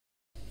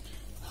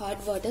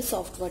Hard water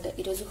soft water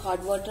ఈరోజు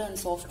hard water and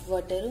soft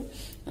water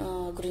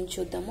గురించి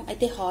చూద్దాము.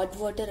 అయితే హార్డ్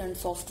వాటర్ అండ్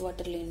సాఫ్ట్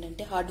వాటర్లు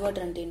ఏంటంటే, హార్డ్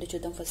వాటర్ అంటే ఏంటో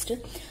చూద్దాం. ఫస్ట్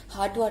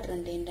హార్డ్ వాటర్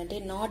అంటే ఏంటంటే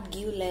not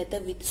give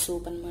leather with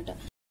soap అనమాట.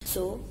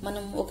 సో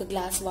మనం ఒక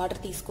గ్లాస్ వాటర్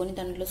తీసుకొని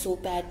దాంట్లో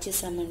సోప్ యాడ్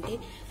చేసామంటే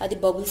అది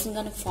బబుల్స్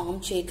గానీ ఫామ్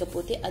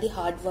చేయకపోతే అది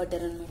హార్డ్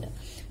వాటర్ అనమాట.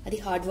 అది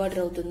హార్డ్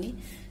వాటర్ అవుతుంది.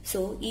 సో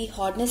ఈ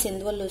హార్డ్నెస్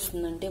ఎందువల్ల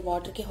వస్తుందంటే,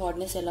 వాటర్ కి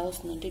హార్డ్నెస్ ఎలా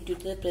వస్తుందంటే due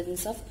to the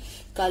presence of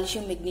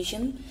calcium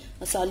magnesium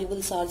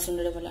soluble salts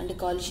ఉండడం వల్ల, అంటే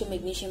కాల్షియం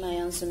మెగ్నీషియం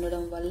అయాన్స్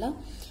ఉండడం వల్ల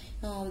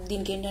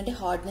దీనికి ఏంటంటే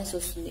హార్డ్నెస్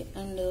వస్తుంది.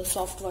 అండ్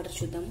సాఫ్ట్ వాటర్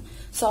చూద్దాము.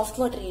 సాఫ్ట్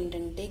వాటర్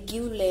ఏంటంటే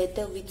గివ్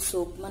లేదర్ విత్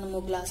సోప్. మనము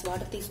గ్లాస్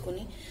వాటర్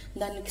తీసుకొని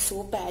దానికి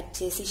సోప్ యాడ్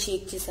చేసి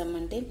షేక్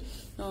చేసామంటే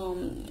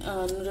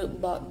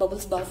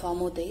బబుల్స్ బాగా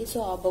ఫామ్ అవుతాయి. సో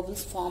ఆ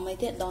బబుల్స్ ఫామ్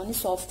అయితే దాన్ని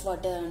సాఫ్ట్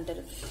వాటర్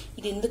అంటారు.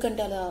 ఇది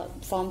ఎందుకంటే అలా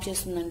ఫామ్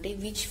చేస్తుందంటే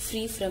which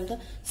free from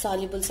the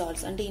soluble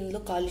salts, అంటే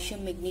ఇందులో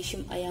కాల్షియం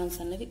మెగ్నీషియం అయాన్స్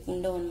అనేవి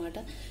ఉండవు అనమాట.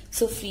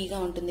 సో ఫ్రీగా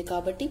ఉంటుంది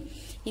కాబట్టి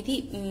ఇది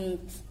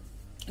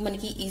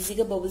మనకి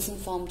ఈజీగా బబుల్స్ ని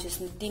ఫామ్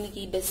చేస్తుంది.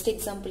 దీనికి బెస్ట్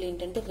ఎగ్జాంపుల్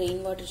ఏంటంటే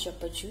రెయిన్ వాటర్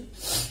చెప్పొచ్చు.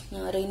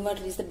 Rain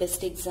water is the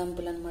best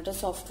example అనమాట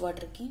సాఫ్ట్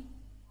వాటర్ కి.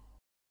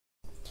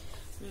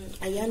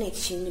 అయాన్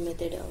ఎక్స్చేంజ్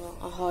మెథడ్,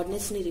 ఆ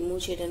హార్డ్నెస్ ని రిమూవ్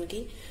చేయడానికి,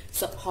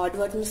 హార్డ్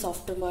వాటర్ ని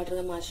సాఫ్ట్ వాటర్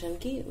గా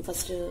మార్చడానికి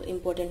ఫస్ట్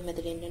ఇంపార్టెంట్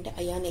మెథడ్ ఏంటంటే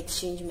ion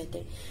exchange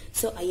method.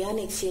 So ion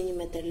exchange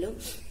method లో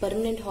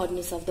permanent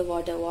hardness of the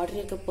water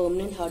యొక్క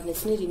పర్మనెంట్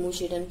హార్డ్నెస్ ని రిమూవ్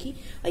చేయడానికి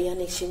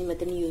అయాన్ ఎక్స్చేంజ్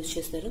మెథడ్ ని యూజ్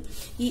చేస్తారు.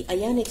 ఈ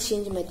అయాన్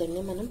ఎక్స్చేంజ్ మెథడ్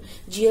ని మనం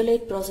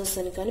జియోలైట్ ప్రాసెస్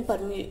అని కానీ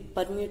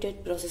పర్మ్యూటెడ్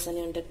ప్రాసెస్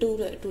అని అంటారు.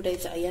 Two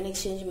types ion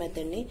exchange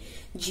method ని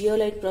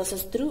zeolite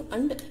process through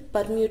and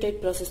పర్మ్యూటెడ్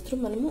process through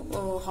మనము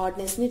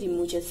హార్డ్నెస్ ని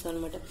రిమూవ్ చేస్తాం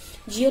అనమాట.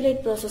 జియోలైట్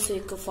ప్రాసెస్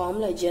యొక్క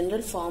ఫార్ములా,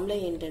 జనరల్ ఫార్ములా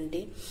ఏంటంటే,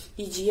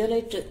 ఈ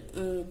జియోలైట్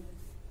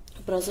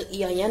ప్రాసెస్, ఈ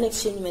అయాన్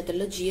ఎక్స్చేంజ్ మెథడ్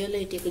లో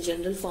జియోలైట్ యొక్క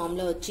జనరల్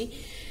ఫార్ములా వచ్చి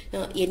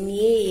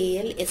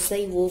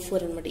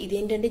NaAlSiO4 అనమాట.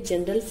 ఇదేంటంటే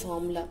జనరల్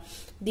ఫార్ములా.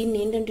 దీన్ని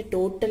ఏంటంటే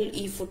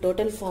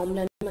టోటల్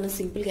ఫార్ములాని మనం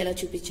సింపుల్ గా ఎలా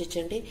చూపించవచ్చు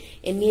అంటే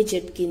NaZ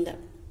కింద,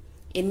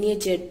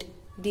 NaZ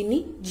దీన్ని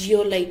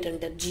జియోలైట్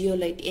అంటారు.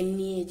 Zeolite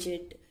NaZ.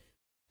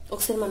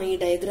 ఒకసారి మనం ఈ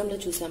డయాగ్రామ్ లో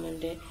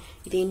చూసామంటే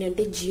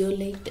ఇదేంటంటే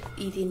జియోలైట్,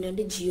 ఇది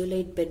ఏంటంటే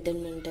జియోలైట్ బెడ్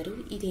అని అంటారు.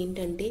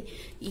 ఇదేంటంటే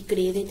ఇక్కడ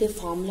ఏదైతే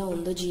ఫార్ములా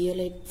ఉందో,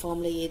 జియోలైట్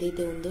ఫార్ములా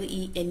ఏదైతే ఉందో ఈ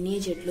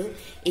NaZ లో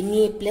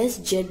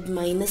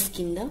Na+Z-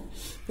 కింద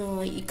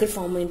ఇక్కడ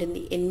ఫామ్ అయి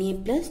ఉంటుంది.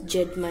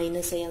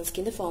 Na+Z- అయాన్స్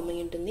కింద ఫామ్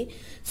అయి ఉంటుంది.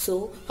 సో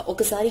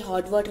ఒకసారి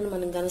హాట్ వాటర్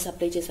మనం కానీ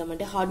సప్లై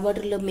చేసామంటే హాట్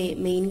వాటర్ లో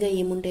మెయిన్ గా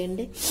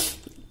ఏముంటాయంటే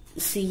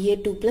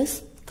Ca2+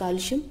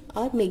 calcium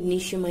are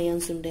magnesium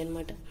ions ఉంటాయి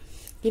అనమాట.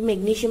 ఈ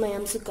మెగ్నీషియం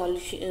అయాన్స్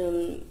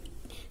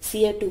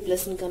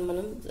Ca2+ ని కానీ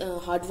మనం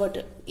హాట్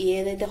వాటర్,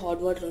 ఏదైతే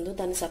హాట్ వాటర్ ఉందో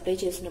దాన్ని సప్లై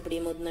చేసినప్పుడు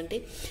ఏమవుతుందంటే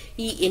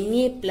ఈ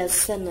Na+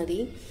 అన్నది,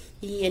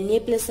 ఈ Na+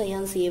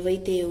 అయాన్స్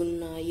ఏవైతే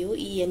ఉన్నాయో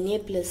ఈ Na+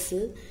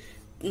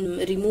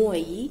 రిమూవ్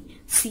అయ్యి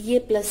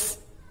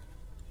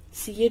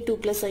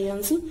Ca2+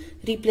 అయాన్స్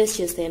రీప్లేస్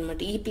చేస్తాయి అనమాట.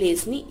 ఈ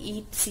ప్లేస్ ని ఈ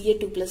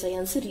Ca2+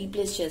 అయాన్స్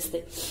రీప్లేస్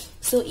చేస్తాయి.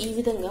 సో ఈ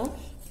విధంగా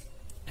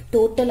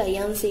టోటల్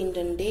అయాన్స్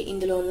ఏంటంటే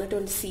ఇందులో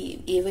ఉన్నటువంటి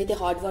ఏవైతే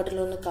హాట్ వాటర్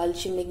లో ఉన్న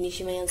కాల్షియం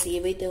మెగ్నీషియం అయాన్స్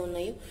ఏవైతే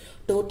ఉన్నాయో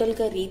టోటల్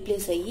గా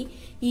రీప్లేస్ అయ్యి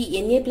ఈ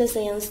Na+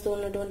 అయాన్స్ తో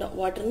ఉన్నటువంటి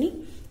వాటర్ ని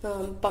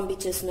పంప్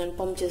చేస్తున్నాను.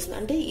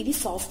 అంటే ఇది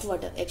సాఫ్ట్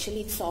వాటర్.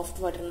 యాక్చువల్లీ ఇది సాఫ్ట్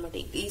వాటర్ అనమాట.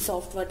 ఈ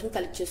సాఫ్ట్ వాటర్ ని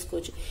కలెక్ట్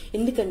చేసుకోవచ్చు.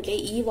 ఎందుకంటే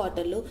ఈ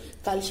వాటర్ లో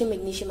కాల్షియం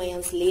మెగ్నీషియం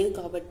అయాన్స్ లేవు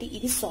కాబట్టి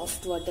ఇది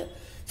సాఫ్ట్ వాటర్.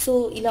 సో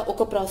ఇలా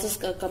ఒక ప్రాసెస్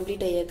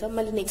కంప్లీట్ అయ్యాక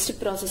మళ్ళీ నెక్స్ట్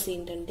ప్రాసెస్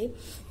ఏంటంటే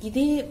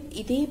ఇదే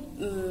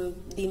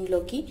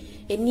దీనిలోకి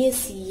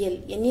NaCl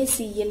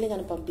ని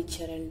కనుక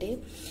పంపించారంటే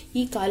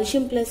ఈ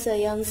కాల్షియం ప్లస్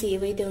అయాన్స్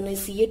ఏవైతే ఉన్నాయి,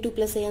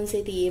 Ca2+ అయాన్స్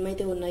అయితే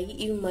ఏమైతే ఉన్నాయి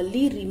ఇవి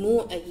మళ్ళీ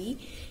రిమూవ్ అయ్యి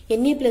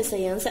Na+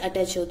 అయాన్స్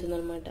అటాచ్ అవుతుంది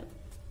అనమాట.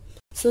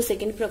 సో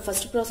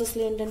ఫస్ట్ ప్రాసెస్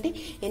లో ఏంటంటే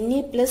Na+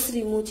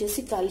 రిమూవ్ చేసి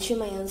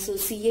calcium ions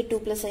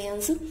Ca2+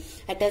 ions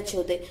attach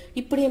అవుతాయి.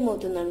 ఇప్పుడు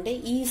ఏమవుతుందంటే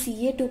ఈ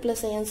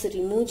Ca2+ అయాన్స్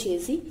రిమూవ్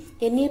చేసి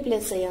Na+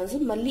 అయాన్స్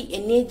మళ్ళీ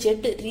NaZ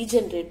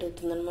రీజనరేట్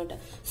అవుతుంది అనమాట.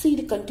 సో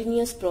ఇది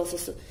కంటిన్యూస్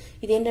ప్రాసెస్.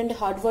 ఇదేంటంటే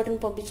హాట్ వాటర్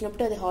ని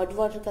పంపించినప్పుడు అది హాట్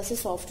వాటర్ కాస్త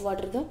సాఫ్ట్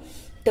వాటర్ గా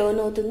టర్న్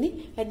అవుతుంది.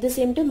 అట్ ద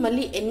సేమ్ టైం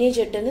మళ్ళీ NaZ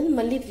అనేది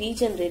మళ్ళీ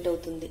రీజనరేట్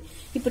అవుతుంది.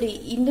 ఇప్పుడు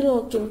ఇందులో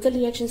కెమికల్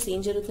రియాక్షన్స్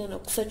ఏం జరుగుతుందని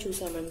ఒకసారి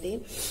చూసామంటే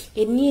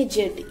ఈ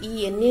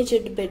NaZ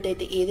బెడ్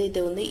అయితే ఏదైతే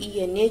ఉందో ఈ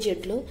NaZ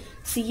లో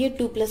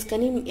Ca2+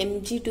 కానీ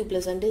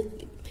Mg2+ అంటే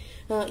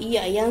ఈ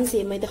అయాన్స్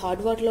ఏమైతే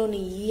హాట్ వాటర్ లో ఉన్న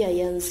ఈ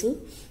అయాన్స్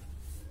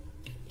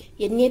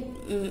Na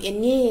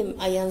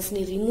అయాన్స్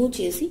ని రిమూవ్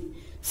చేసి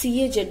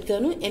CaZ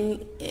గాను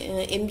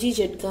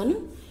MgZ గాను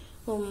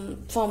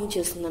ఫామ్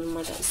చేస్తుంది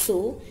అనమాట. సో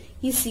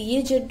ఈ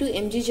CaZ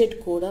MgZ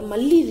కూడా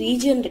మళ్ళీ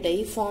రీజనరేట్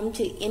అయ్యి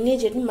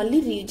NaZ ని మళ్ళీ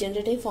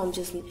రీజనరేట్ అయ్యి ఫామ్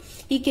చేస్తుంది.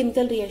 ఈ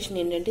కెమికల్ రియాక్షన్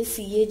ఏంటంటే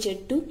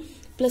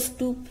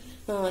Ca+2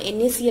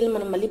 NaCl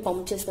మనం మళ్ళీ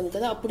పంప్ చేస్తాం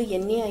కదా, అప్పుడు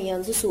Na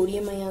ions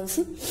sodium ions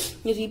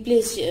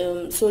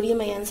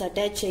sodium ions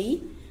attach అయ్యి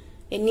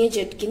NaZ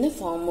కింద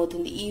ఫామ్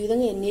అవుతుంది. ఈ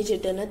విధంగా NaZ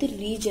అనేది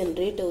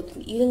రీజనరేట్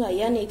అవుతుంది. ఈ విధంగా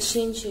అయాన్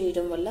ఎక్స్చేంజ్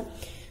చేయడం వల్ల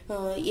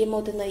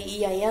ఏమవుతుంది, ఈ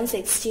అయాన్స్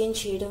ఎక్స్చేంజ్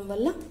చేయడం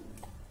వల్ల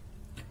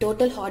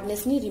టోటల్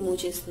హార్డ్నెస్ ని రిమూవ్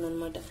చేస్తుంది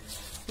అనమాట.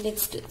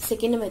 నెక్స్ట్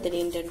సెకండ్ మెథడ్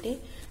ఏంటంటే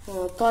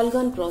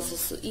calgon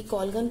ప్రాసెస్. ఈ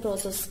calgon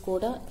ప్రాసెస్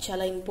కూడా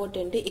చాలా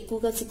ఇంపార్టెంట్,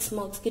 ఎక్కువగా 6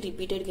 మార్క్స్ కి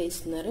రిపీటెడ్ గా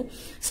ఇస్తున్నారు.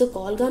 సో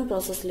calgon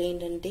ప్రాసెస్ లో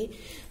ఏంటంటే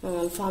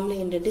ఫార్ములా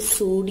ఏంటంటే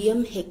సోడియం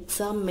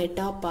హెక్సా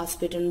మెటా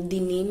పాస్పేట్ అని.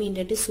 దీని నేమ్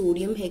ఏంటంటే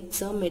సోడియం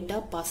హెక్సా మెటా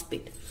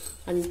పాస్పేట్.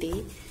 అంటే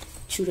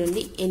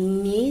చూడండి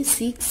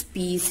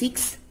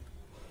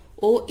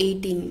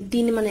Na6P6O18.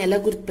 దీన్ని మనం ఎలా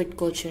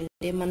గుర్తుపెట్టుకోవచ్చు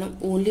అంటే మనం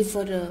ఓన్లీ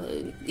ఫర్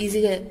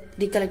ఈజీగా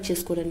రికలెక్ట్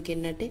చేసుకోవడానికి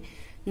ఏంటంటే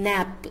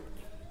నాప్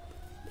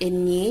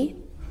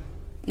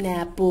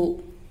నాపో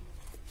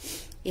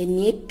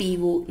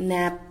NaPO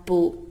నాపో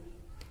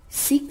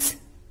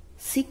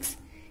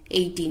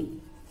 6,6,18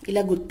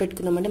 ఇలా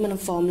గుర్తుపెట్టుకున్నామంటే మనం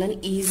ఫార్ములాని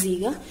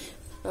ఈజీగా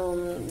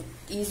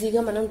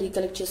మనం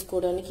రీకలెక్ట్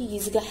చేసుకోవడానికి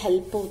ఈజీగా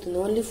హెల్ప్ అవుతుంది.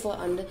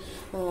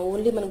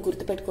 ఓన్లీ మనం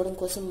గుర్తుపెట్టుకోవడం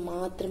కోసం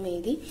మాత్రమే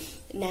ఇది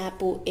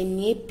నాపో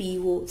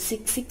NaPO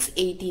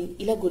 6,6,18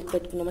 ఇలా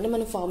గుర్తుపెట్టుకున్నామంటే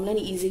మనం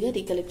ఫార్ములాని ఈజీగా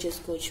రీకలెక్ట్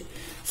చేసుకోవచ్చు.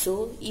 సో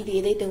ఇది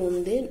ఏదైతే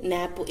ఉందో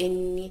నాపో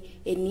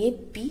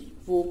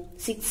NaPO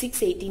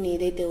 6,6,18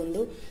 ఏదైతే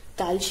ఉందో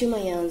కాల్షియం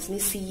అయాన్స్ ని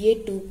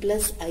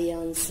Ca2+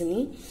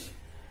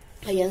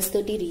 అయాన్స్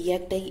తోటి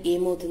రియాక్ట్ అయ్యి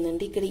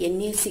ఏమవుతుందంటే ఇక్కడ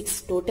Na6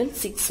 టోటల్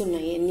 6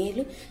 ఉన్నాయి,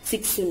 Naలు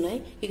 6 ఉన్నాయి.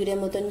 ఇక్కడ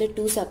ఏమవుతుందంటే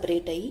 2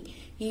 సపరేట్ అయ్యి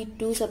ఈ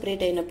 2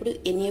 సపరేట్ అయినప్పుడు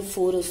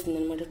Na4 వస్తుంది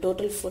అనమాట.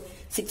 టోటల్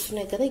 6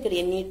 ఉన్నాయి కదా, ఇక్కడ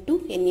Na2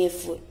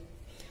 Na4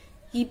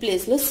 ఈ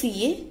ప్లేస్ లో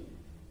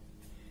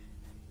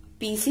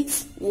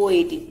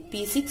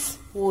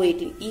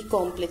P6O18 ఈ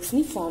కాంప్లెక్స్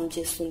ని ఫామ్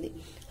చేస్తుంది.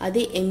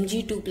 అదే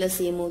Mg2+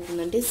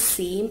 ఏమవుతుందంటే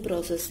సేమ్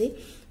ప్రాసెస్,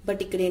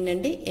 బట్ ఇక్కడ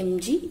ఏంటంటే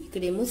Mg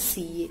ఇక్కడేమో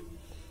Ca.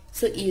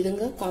 సో ఈ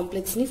విధంగా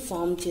కాంప్లెక్స్ ని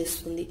ఫామ్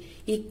చేస్తుంది.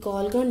 ఈ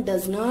కాల్గాన్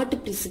డస్ నాట్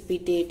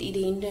ప్రిసిపిటేట్. ఇది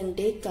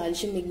ఏంటంటే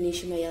కాల్షియం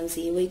మెగ్నీషియం అయాన్స్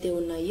ఏవైతే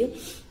ఉన్నాయో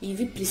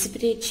ఇవి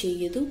ప్రిసిపిటేట్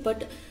చేయదు.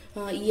 బట్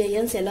ఈ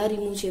అయాన్స్ ఎలా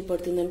రిమూవ్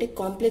చేయబడుతుందంటే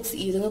కాంప్లెక్స్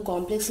ఈ విధంగా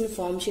కాంప్లెక్స్ ని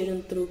ఫామ్ చేయడం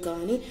త్రూ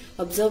కానీ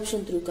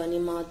అబ్జార్ప్షన్ త్రూ కానీ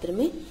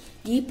మాత్రమే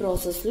ఈ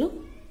ప్రాసెస్ లో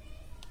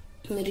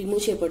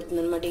రిమూవ్ చేయబడుతుంది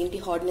అనమాట. ఏంటి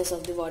హార్డ్నెస్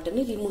ఆఫ్ ది వాటర్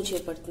ని రిమూవ్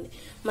చేయబడుతుంది.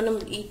 మనం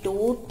ఈ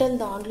టోటల్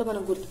దాంట్లో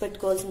మనం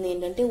గుర్తుపెట్టుకోవాల్సింది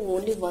ఏంటంటే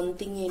ఓన్లీ వన్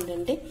థింగ్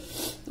ఏంటంటే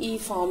ఈ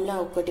ఫార్ములా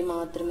ఒక్కటి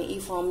మాత్రమే. ఈ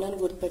ఫార్ములాని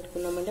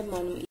గుర్తుపెట్టుకున్నామంటే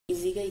మనం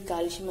ఈజీగా ఈ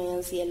కాల్షియం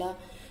అయాన్స్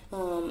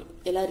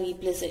ఎలా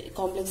రీప్లేస్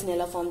కాంప్లెక్స్ ని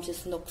ఎలా ఫామ్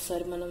చేస్తుందో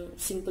ఒకసారి మనం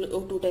సింపుల్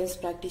 2 టైమ్స్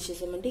ప్రాక్టీస్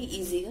చేసామంటే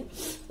ఈజీగా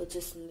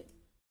వచ్చేస్తుంది.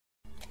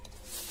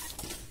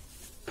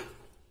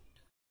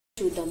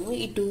 చూద్దాము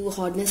ఈ 2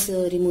 హార్డ్నెస్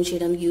రిమూవ్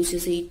చేయడానికి యూజ్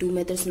చేసే ఈ 2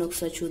 మెథడ్స్ ని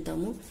ఒకసారి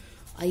చూద్దాము.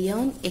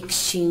 అయాన్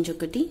ఎక్స్చేంజ్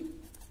ఒకటి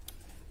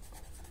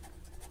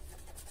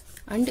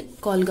అండ్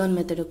కాల్గాన్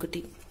మెథడ్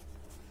ఒకటి.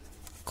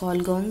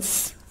 కాల్గాన్స్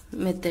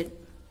మెథడ్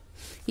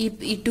ఈ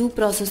 2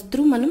 ప్రాసెస్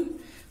త్రూ మనం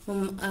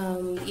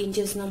ఏం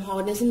చేస్తున్నాం,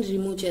 హార్డ్నెస్ ని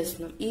రిమూవ్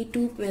చేస్తున్నాం. ఈ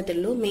 2 మెథడ్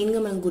లో మెయిన్ గా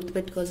మనం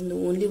గుర్తుపెట్టుకోవాల్సింది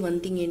ఓన్లీ వన్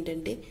థింగ్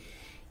ఏంటంటే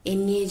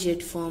NaZ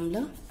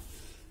ఫార్ములా.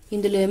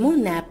 ఇందులో ఏమో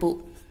నాపో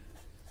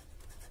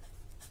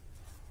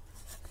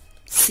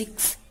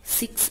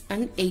 6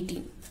 and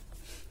 18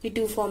 ఈ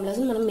 2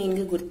 ఫార్ములాస్ మనం మెయిన్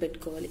గా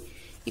గుర్తుపెట్టుకోవాలి.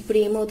 ఇప్పుడు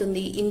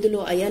ఏమవుతుంది ఇందులో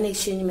అయాన్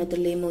ఎక్స్చేంజ్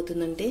మెథడ్ లో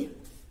ఏమవుతుందంటే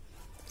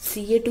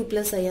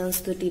Ca2+ అయాన్స్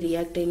తోటి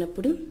రియాక్ట్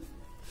అయినప్పుడు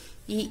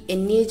ఈ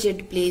NaZ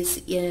ప్లేస్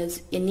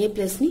Na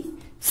ప్లస్ ని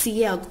Ca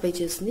ఆక్యుపై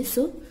చేస్తుంది.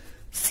 సో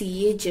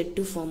CaZ2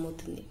 ఫామ్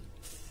అవుతుంది.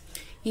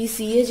 ఈ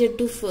CaZ2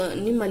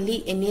 ని మళ్ళీ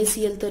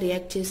NaCl తో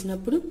రియాక్ట్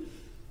చేసినప్పుడు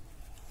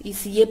ఈ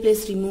Ca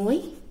ప్లేస్ రిమూవ్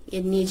అయి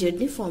NaZ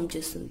ని ఫామ్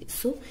చేస్తుంది.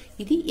 సో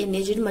ఇది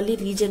NaZ మళ్ళీ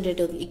రీజనరేట్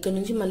అవుతుంది. ఇక్కడ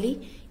నుంచి మళ్ళీ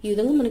ఈ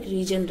విధంగా మనకి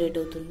రీజనరేట్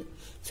అవుతుంది.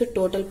 సో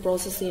టోటల్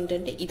ప్రాసెస్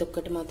ఏంటంటే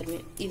ఇదొక్కటి మాత్రమే.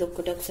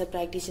 ఇదొక్కటి ఒకసారి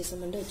ప్రాక్టీస్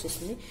చేసామంటే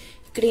వచ్చేస్తుంది.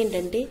 ఇక్కడ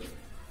ఏంటంటే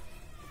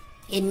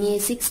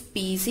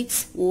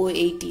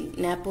Na6P6O18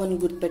 నాపో అని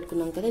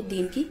గుర్తుపెట్టుకున్నాం కదా,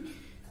 దీనికి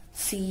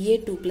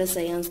Ca2+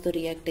 అయాన్స్ తో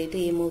రియాక్ట్ అయితే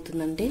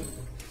ఏమవుతుందంటే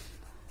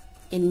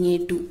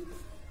Na2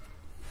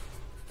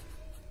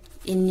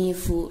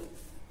 Na4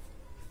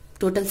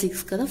 టోటల్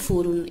 6 కదా,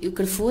 4 ఉన్నాయి.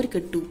 ఇక్కడ 4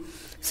 ఇక్కడ 2.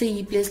 సో ఈ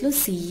ప్లేస్ లో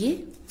Ca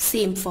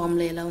సేమ్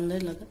ఫార్ములా ఎలా ఉందో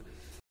ఇలాగా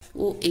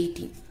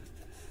O18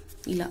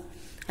 ఇలా.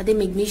 అదే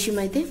మెగ్నీషియం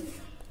అయితే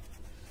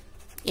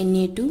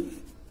Na2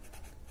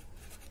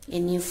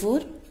 Na4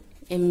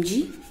 Mg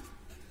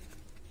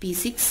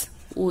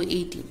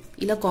P6O18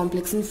 ఇలా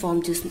కాంప్లెక్స్ ని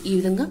ఫామ్ చేస్తుంది. ఈ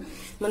విధంగా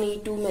మనం ఈ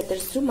 2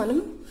 మెథడ్స్ తో మనం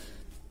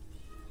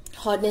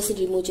హార్డ్నెస్ ని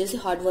రిమూవ్ చేసి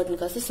హార్డ్ వాటర్ ని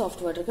కాస్త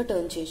సాఫ్ట్ వాటర్ గా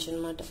టర్న్ చేయొచ్చు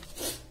అనమాట.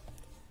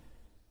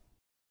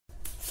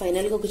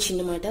 ఫైనల్ గా ఒక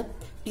చిన్న మాట,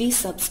 ప్లీజ్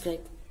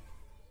సబ్స్క్రైబ్.